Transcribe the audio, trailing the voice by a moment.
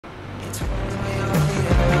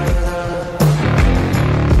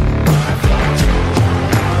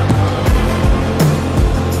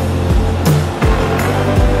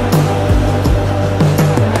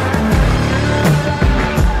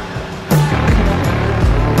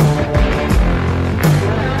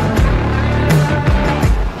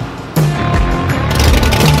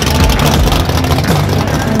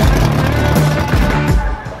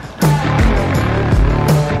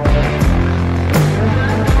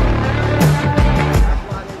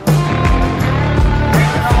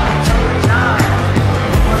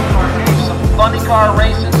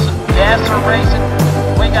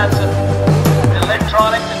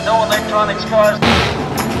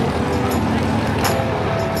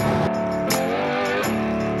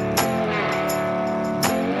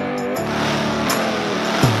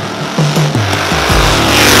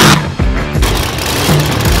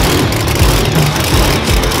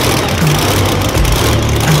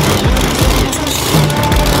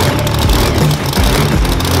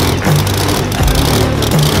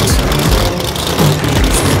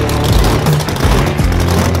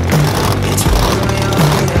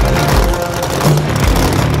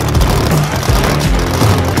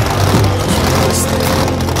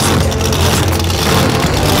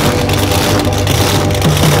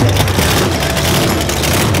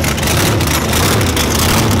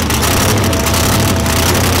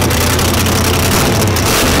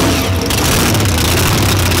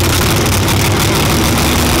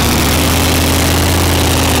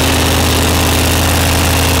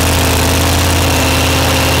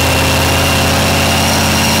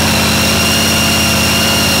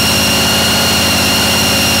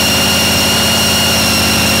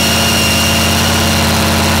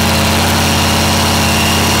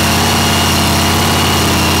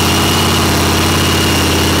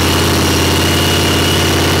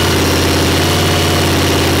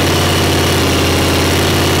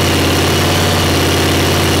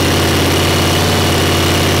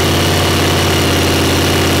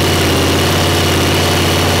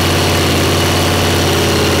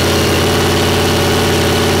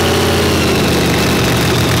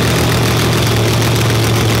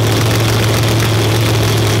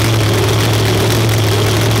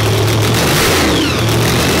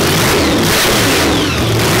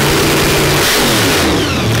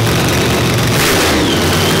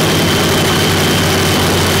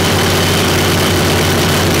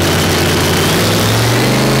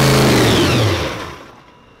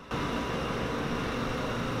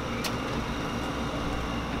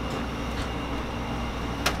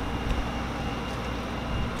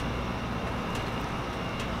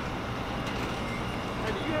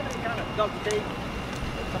Dr. T,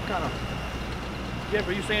 some kind of. Jeff,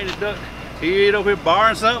 are you saying the duck? He ain't over here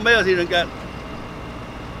barring something else. He done got.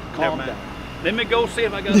 Calm down. Let me go see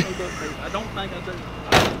if I got no duct tape. I don't think I do.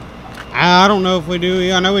 I don't know if we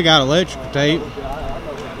do. I know we got electrical tape.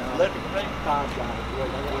 Electrical tape?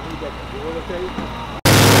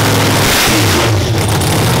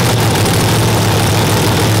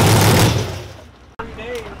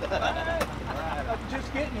 I'm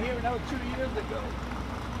just getting here, and that was 2 years ago.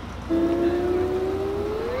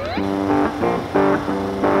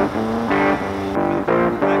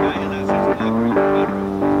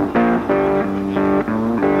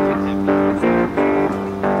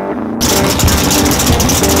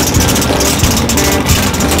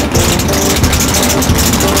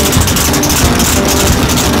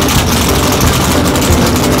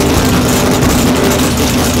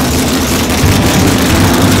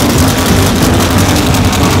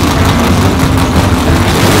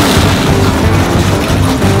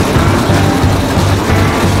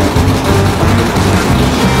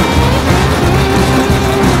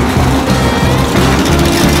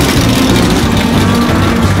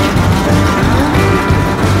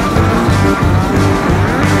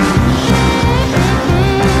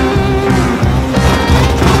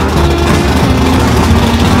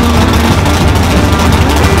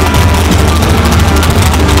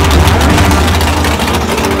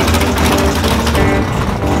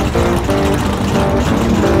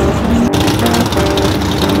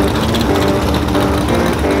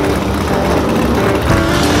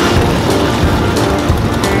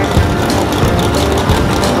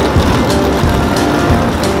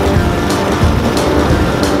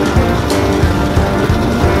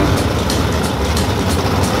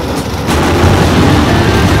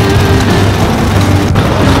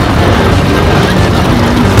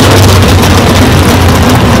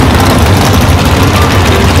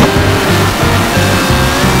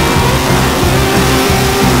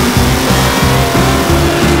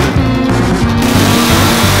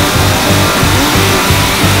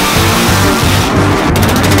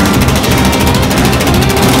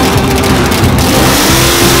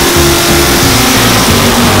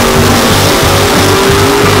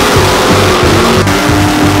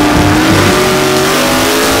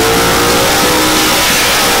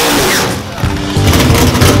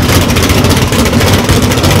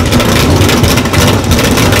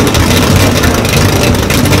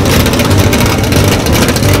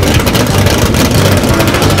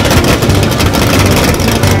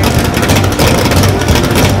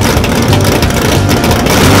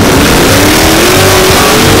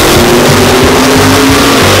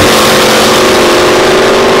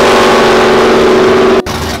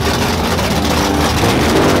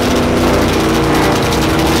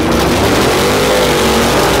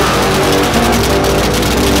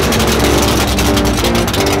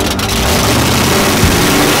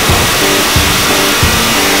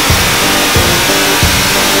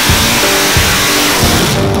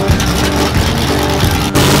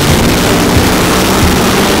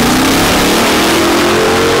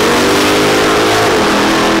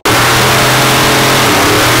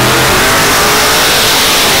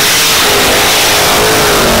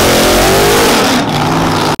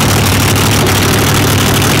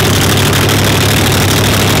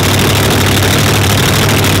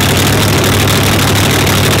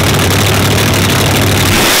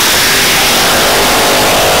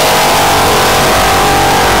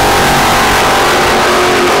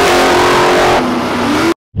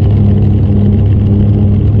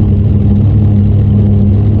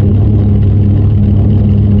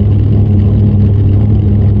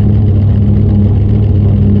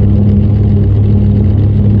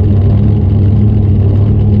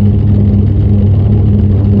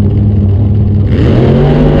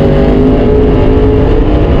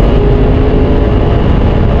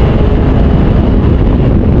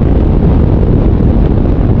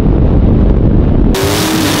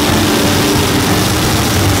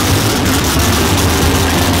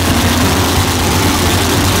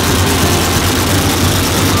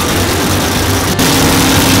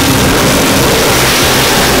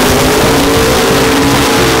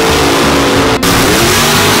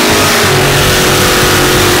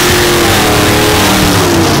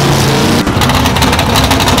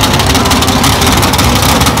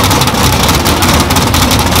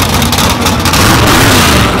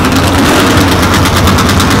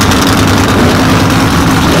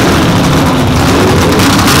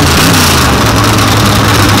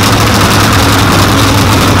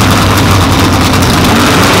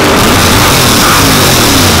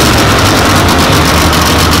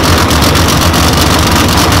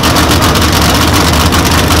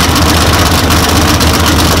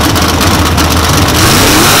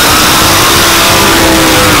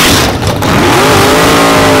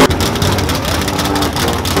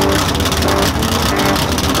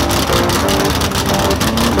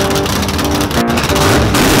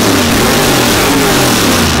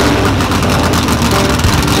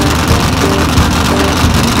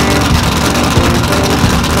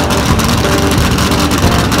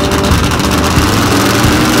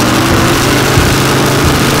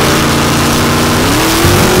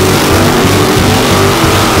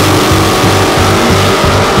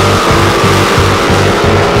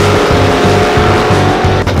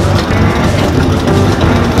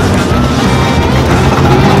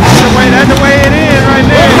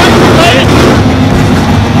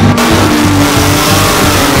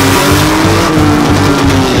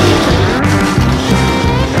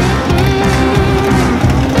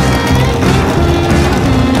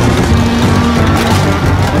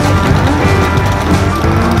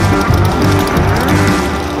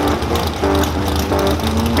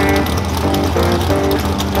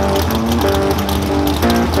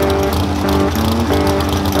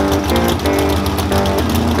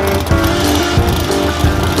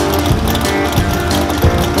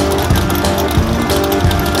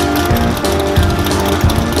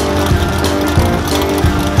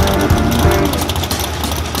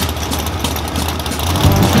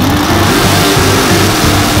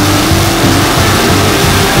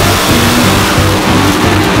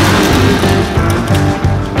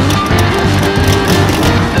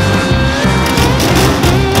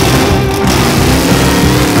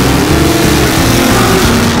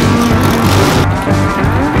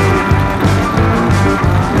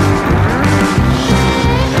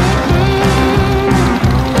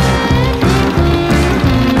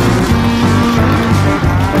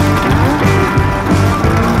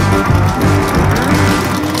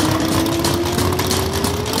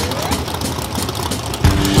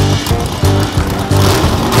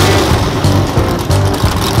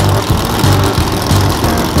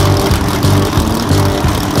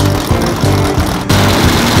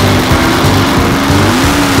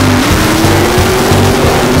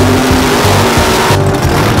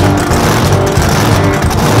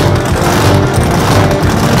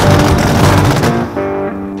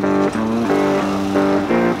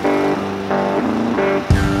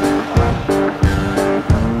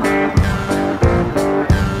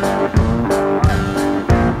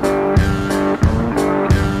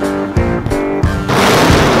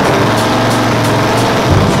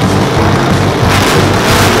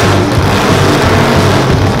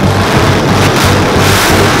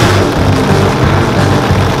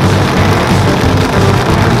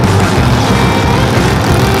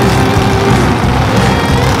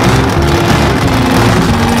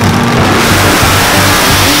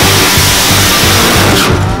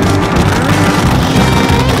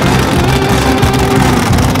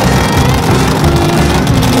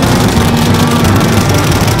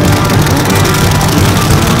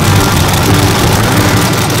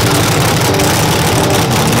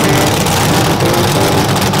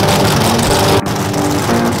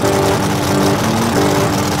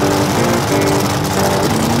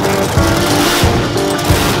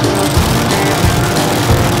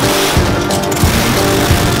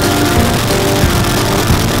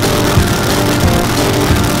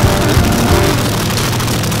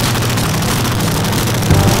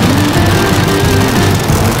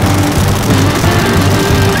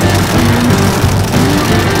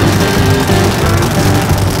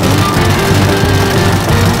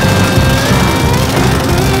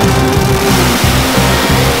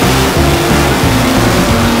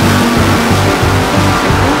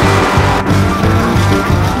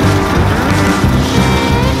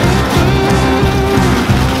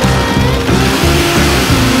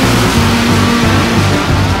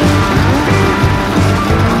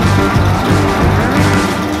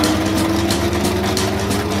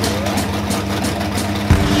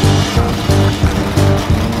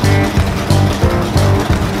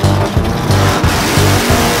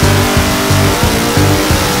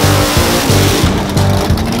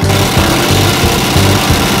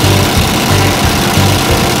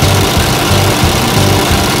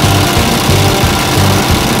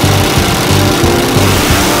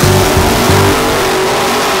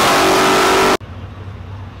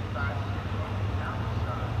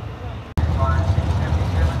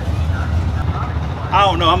 I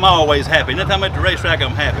don't know. I'm always happy. Anytime I'm at the racetrack,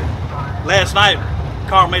 I'm happy. Last night,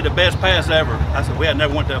 car made the best pass ever. I said, we had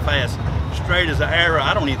never went that fast. Straight as an arrow.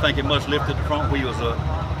 I don't even think it much lifted the front wheels up.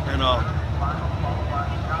 And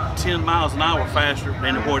 10 miles an hour faster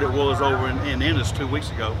than what it was over in Ennis 2 weeks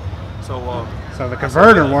ago. So the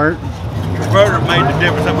converter worked. The converter made the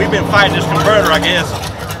difference. And we've been fighting this converter, I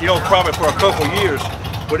guess, you know, probably for a couple years.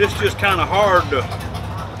 But it's just kind of hard to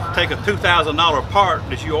take a $2,000 part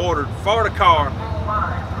that you ordered for the car,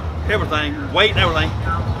 everything, weight and everything,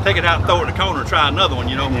 take it out and throw it in the corner and try another one,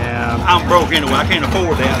 you know. Yeah. I'm broke anyway, I can't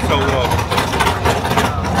afford that. So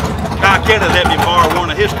Guy Kelly let me borrow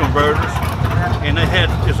one of his converters, and they had,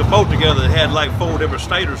 it's a boat together that had like 4 different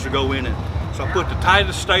stators to go in it. So I put the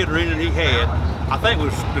tightest stator in it he had. I think it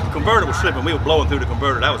was, the converter was slipping, we were blowing through the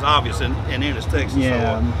converter. That was obvious in Ennis, Texas.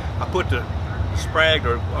 Yeah. So I put the spragged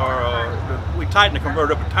we tightened the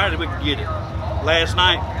converter up as tight as we could get it. Last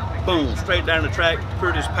night, boom, straight down the track,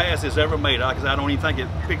 prettiest pass it's ever made, because I don't even think it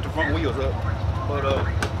picked the front wheels up. But of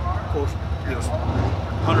course, it was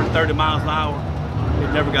 130 miles an hour.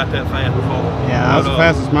 It never got that fast before. Yeah, that was the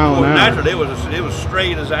fastest mile an hour. Naturally, it was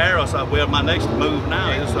straight as an arrow. So, well, my next move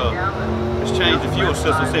now is change the fuel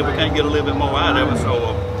system, see if we can't get a little bit more out of it.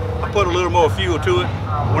 So I put a little more fuel to it.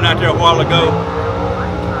 Went out there a while ago.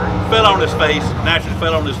 Fell on his face, naturally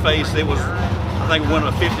fell on his face. It was, I think, went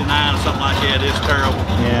a 59 or something like that. It's terrible.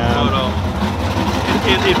 Yeah. But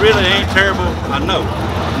it really ain't terrible, I know.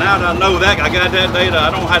 Now that I know that, I got that data, I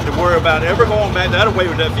don't have to worry about ever going back that way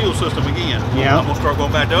with that fuel system again. Yeah. I'm gonna start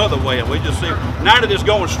going back the other way, and we just see, now that it's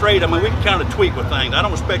going straight, I mean, we can kind of tweak with things. I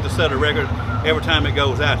don't expect to set a record every time it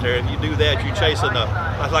goes out there. If you do that, you're chasing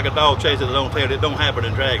that's like a dog chasing a don't tail. It don't happen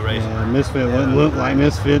in drag racing. Yeah, Misfit wouldn't look like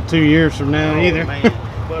Misfit 2 years from now either. Man.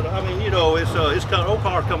 But I mean, you know, it's kind of, old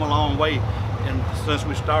cars come a long way, and since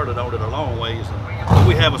we started on it a long ways, and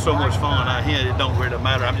we having so much fun out here, it don't really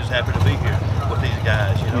matter. I'm just happy to be here with these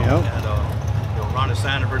guys, you know. Yep. And you know, Ronnie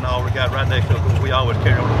Sanford and all we got right next to us, we always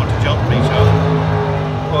carry on a bunch of jumping each other.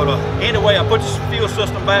 But anyway, I put the fuel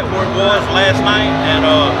system back where it was last night, and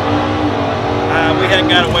we hadn't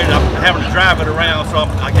got away to having to drive it around, so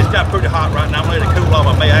I guess it got pretty hot right now. I'm letting it cool off.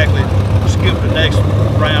 I may actually skip the next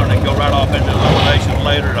round and go right off into elimination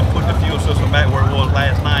later. And I put the fuel system back where it was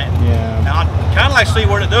last night. Yeah. Now I kind of like to see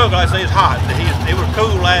what it does. Like I say, it's hot. It was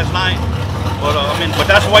cool last night, but I mean, but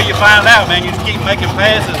that's the way you find out, man. You just keep making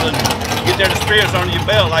passes and get that experience under your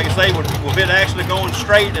belt. Like I say, with it actually going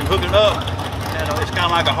straight and hooking up, and it's kind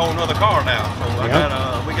of like a whole nother car now. So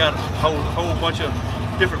we got a whole bunch of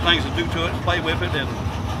different things to do to it and play with it, and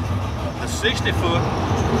the 60-foot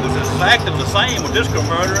was exactly the same with this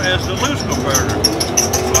converter as the loose converter.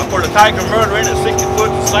 So I put a tight converter in at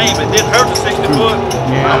 60-foot the same. It didn't hurt the 60-foot.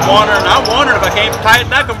 Yeah. I'm wondering if I can't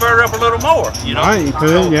tighten that converter up a little more. You know, Right, you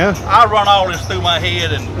could, yeah. I run all this through my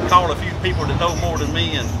head and call a few people that know more than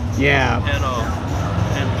me, and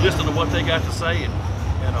listen to what they got to say, and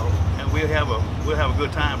you know, and we'll have a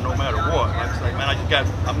good time no matter what. Like I say, man,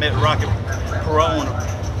 I met Rocky Perone.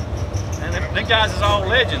 And them guys is all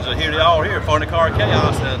legends here. They all here for the car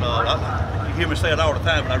chaos, and you hear me say it all the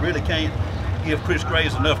time, but I really can't give Chris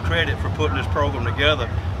Graves enough credit for putting this program together.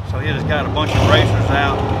 So he just got a bunch of racers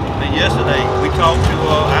out. And yesterday we talked to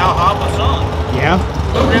Al Hobble's son. Yeah.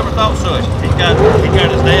 Who never thought such? He got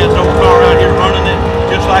his dad's old car out here running it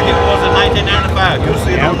just like it was in 1995. You'll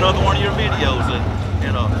see it on another one of your videos, and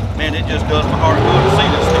you know, man, it just does my heart good to see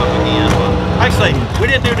this stuff again. But like I say, we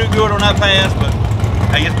didn't do good on that pass, but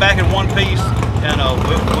hey, it's back in one piece, and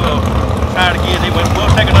we'll try it again.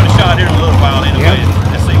 We'll take another shot here in a little while anyway,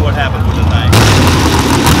 and see what happens with the thing.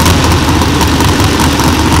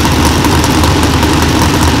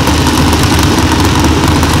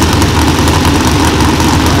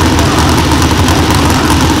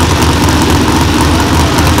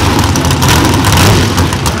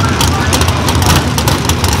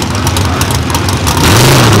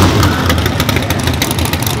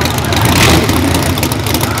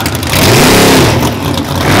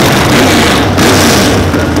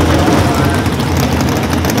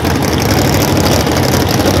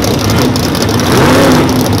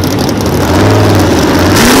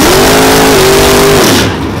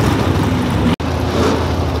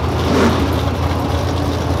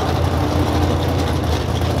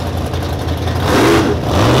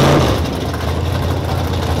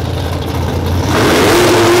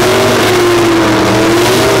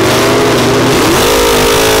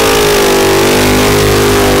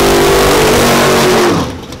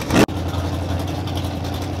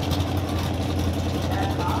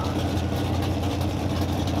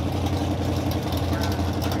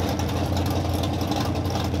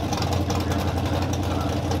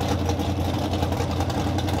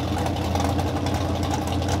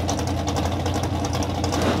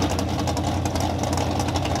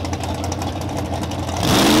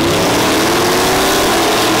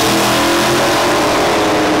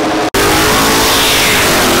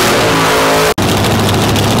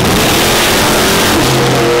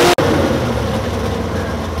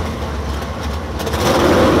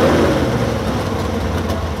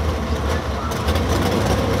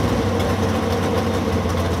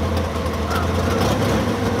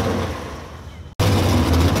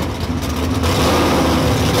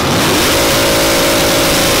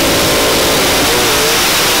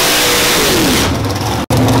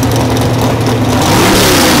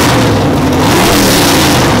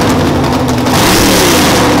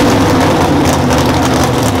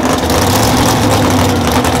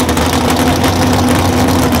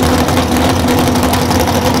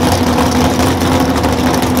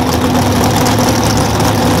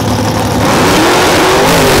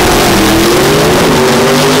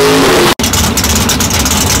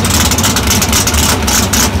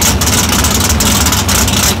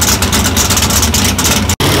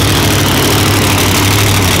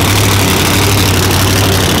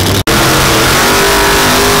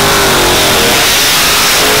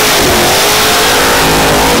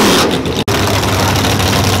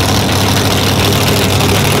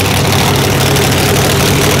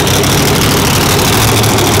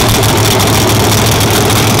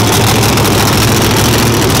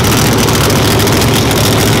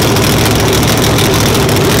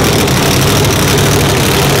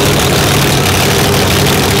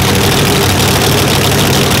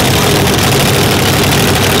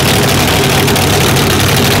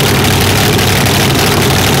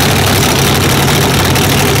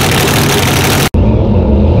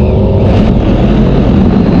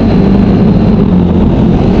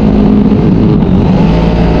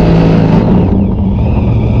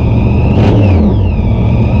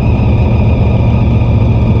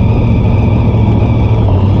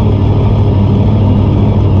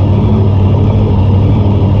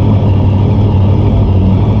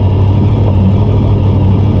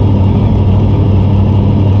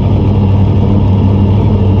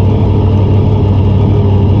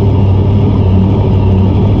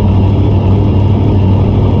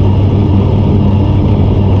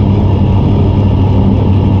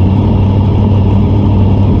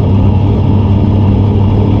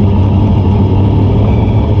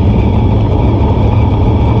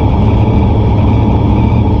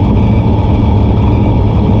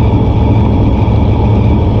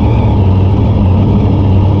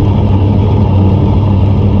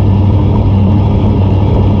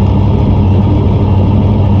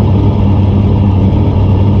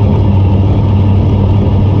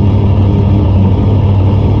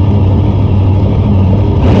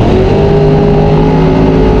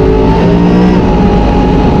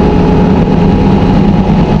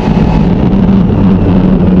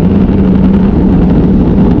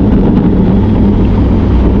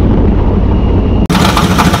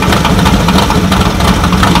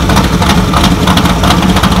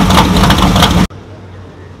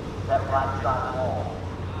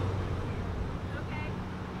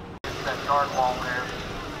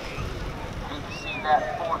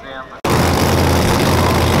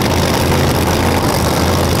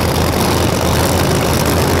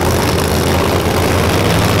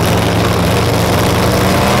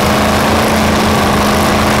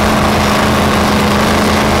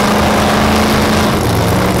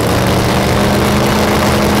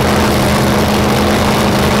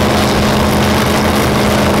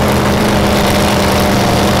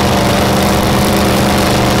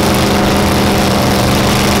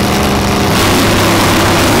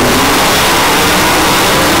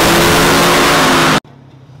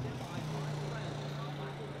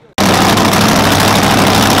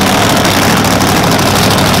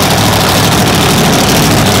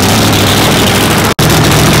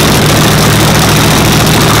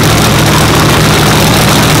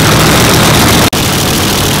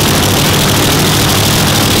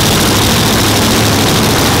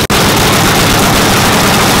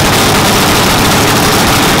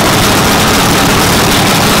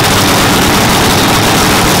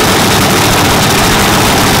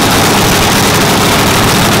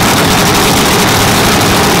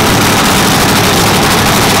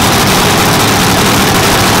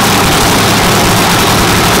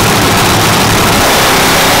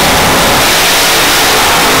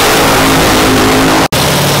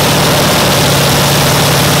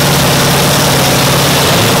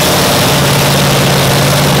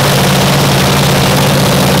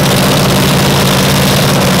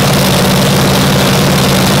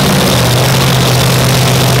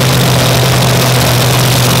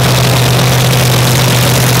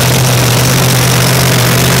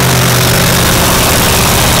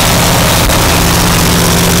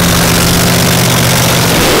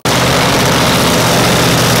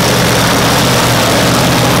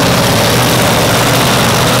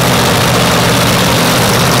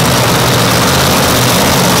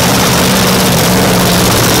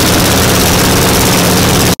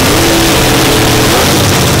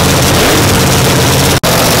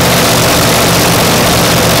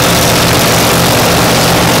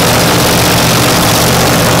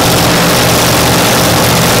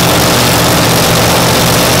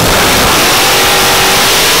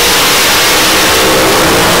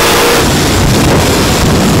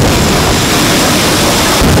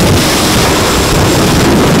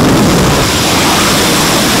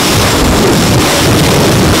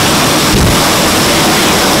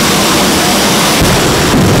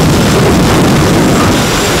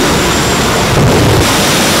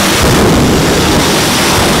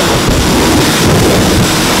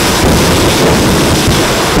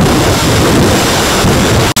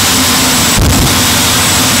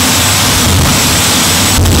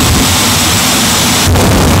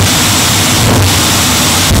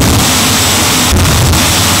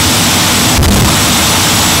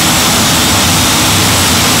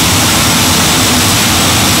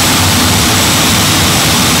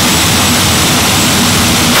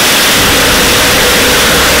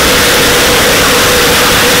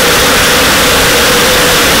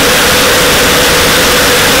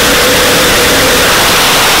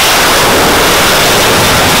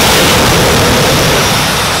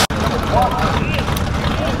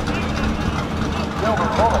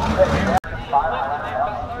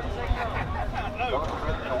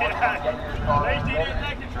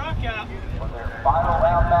 Final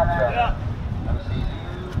round matchup. Yeah.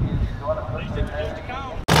 MCU is going to put their name.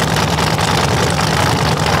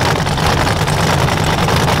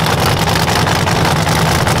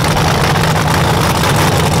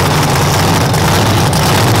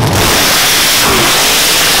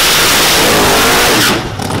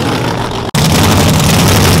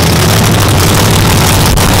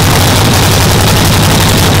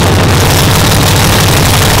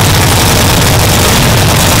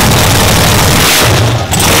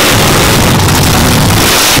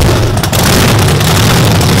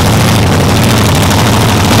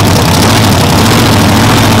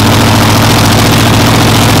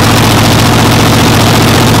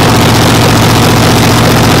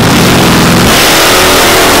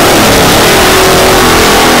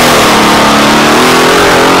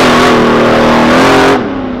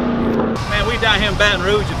 Baton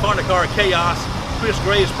Rouge in front of the car Chaos. Chris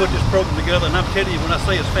Graves put this program together, and I'm telling you, when I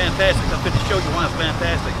say it's fantastic, I'm going to show you why it's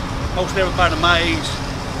fantastic. Most everybody my age,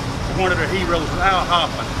 one of their heroes was Al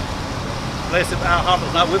Hoffman. Unless if Al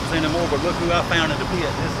Hoffman's not with us anymore, but look who I found in the pit.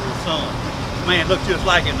 This is his son. Man, look just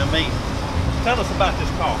like him to me. Tell us about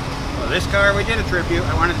this car. Well, this car, we did a tribute.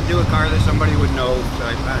 I wanted to do a car that somebody would know. So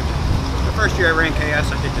the first year I ran KS,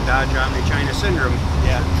 I did the Dodge Omni China Syndrome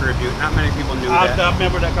tribute. Not many people knew that. I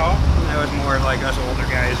remember that car. That was more like us older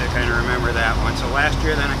guys that kind of remember that one. So last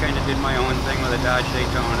year, then I kind of did my own thing with a Dodge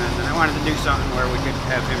Daytona, and then I wanted to do something where we could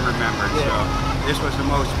have him remembered. So this was the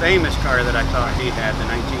most famous car that I thought he had, the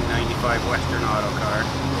 1995 Western Auto car.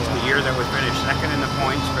 It's the year that we finished second in the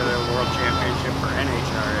points for the World Championship for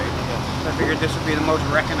NHRA. So I figured this would be the most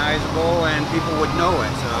recognizable and people would know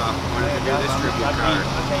it. So I wanted to do this tribute car.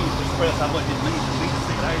 I can't express how much it means to me to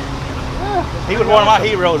see that. He was one of my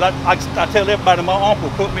heroes. I tell everybody, my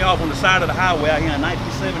uncle put me off on the side of the highway out here in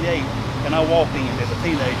 1978, and I walked in as a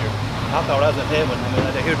teenager. I thought I was in heaven. I mean,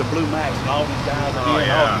 I hear the Blue Max and all these guys are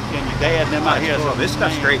here, and your dad and them out here. Cool. This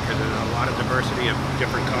stuff's great because there's a lot of diversity of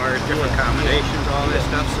different cars, different combinations, all this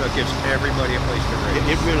stuff, so it gives everybody a place to race.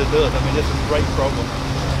 It really does. I mean, this is a great program.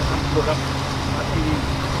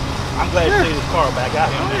 I'm glad to see this car back out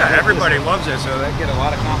here. Yeah, everybody loves it, so they get a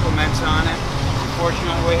lot of compliments on it.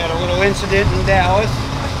 Unfortunately, we had a little incident in Dallas.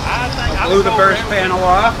 I blew the burst panel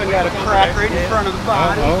off and got a crack right in front of the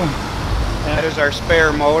body. That is our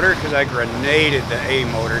spare motor because I grenaded the A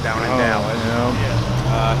motor down in Dallas.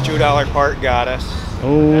 $2 part got us.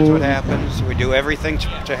 That's what happens. We do everything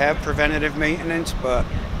to have preventative maintenance, but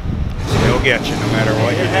it still gets you no matter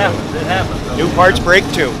what you do. It happens. New parts break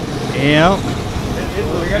too. Yeah.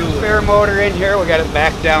 We got a spare motor in here. We got it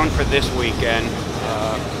back down for this weekend.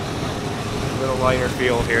 A little lighter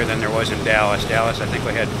field here than there was in Dallas. Dallas, I think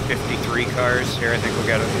we had 53 cars. Here, I think we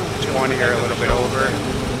got a 20 or a little bit over.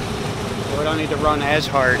 So we don't need to run as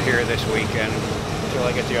hard here this weekend until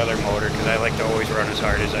I get the other motor, because I like to always run as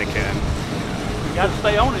hard as I can. You got to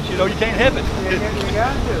stay on it, you know. You can't help it. You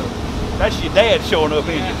got to. That's your dad showing up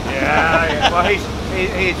in you. Yeah. Well,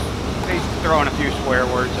 he's throwing a few swear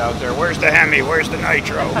words out there. Where's the Hemi? Where's the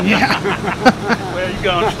nitro? Yeah. Well, you can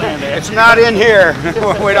understand that. It's not in here.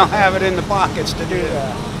 We don't have it in the pockets to do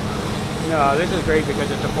that. No, this is great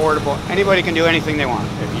because it's affordable. Anybody can do anything they want.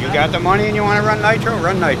 If you got the money and you want to run nitro,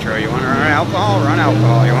 run nitro. You want to run alcohol, run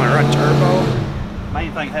alcohol. You want to run turbo,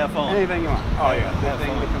 Main thing, have fun. anything you want. Oh yeah, good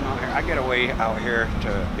thing to come out here. I get away out here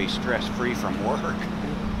to be stress-free from work.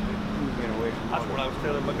 That's what I was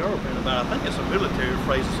telling my girlfriend about. I think it's a military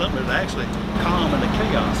phrase or something that's actually calm in the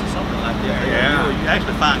chaos or something like that. Yeah. You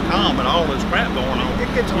actually find calm in all this crap going on. It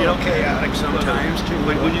gets a little chaotic sometimes too.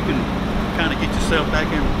 When you can kind of get yourself back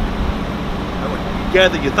in,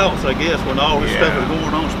 gather your thoughts, I guess, when all this stuff is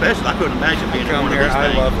going on. Especially, I couldn't imagine being in one of these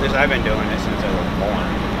things. I love this. I've been doing this since I was born.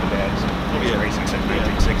 My dad's racing since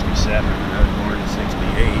 1967, and I was born in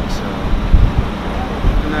 '68. So,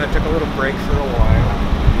 and then I took a little break for a while.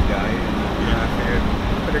 He died. I figured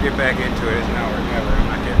better get back into it. It's now or never. I'm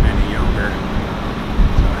not getting any younger.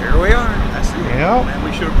 So here we are. That's it. Yeah. Man,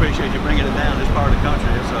 we sure appreciate you bringing it down this part of the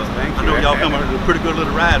country. So Thank I know you. y'all come on a pretty good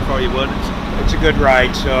little ride for you, wasn't it? It's a good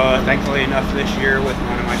ride. So thankfully enough this year with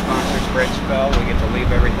one of my sponsors, Brett Spell, we get to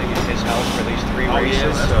leave everything in his house for these 3 races.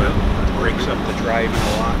 Yeah, so it breaks up the driving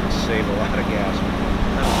a lot and save a lot of gas.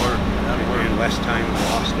 That'll work. And less time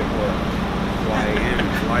lost at work. Fly in,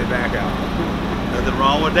 fly back out. Nothing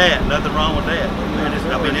wrong with that. Nothing wrong with that. Man, it's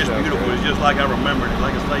beautiful. It's just like I remembered it.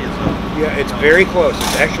 Like I say, it's yeah, it's very close.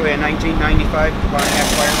 It's actually a 1995 Pontiac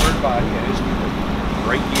Firebird body. It is a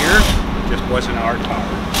great year. It just wasn't our car.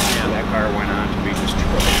 Yeah. That car went on to be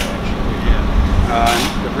destroyed, actually. Yeah.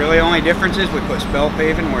 The really only difference is we put spell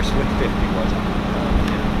paving where Slick 50 wasn't.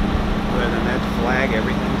 Other than that flag,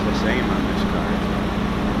 everything's the same on this car.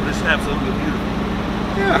 Well, it's absolutely beautiful.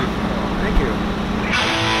 Yeah.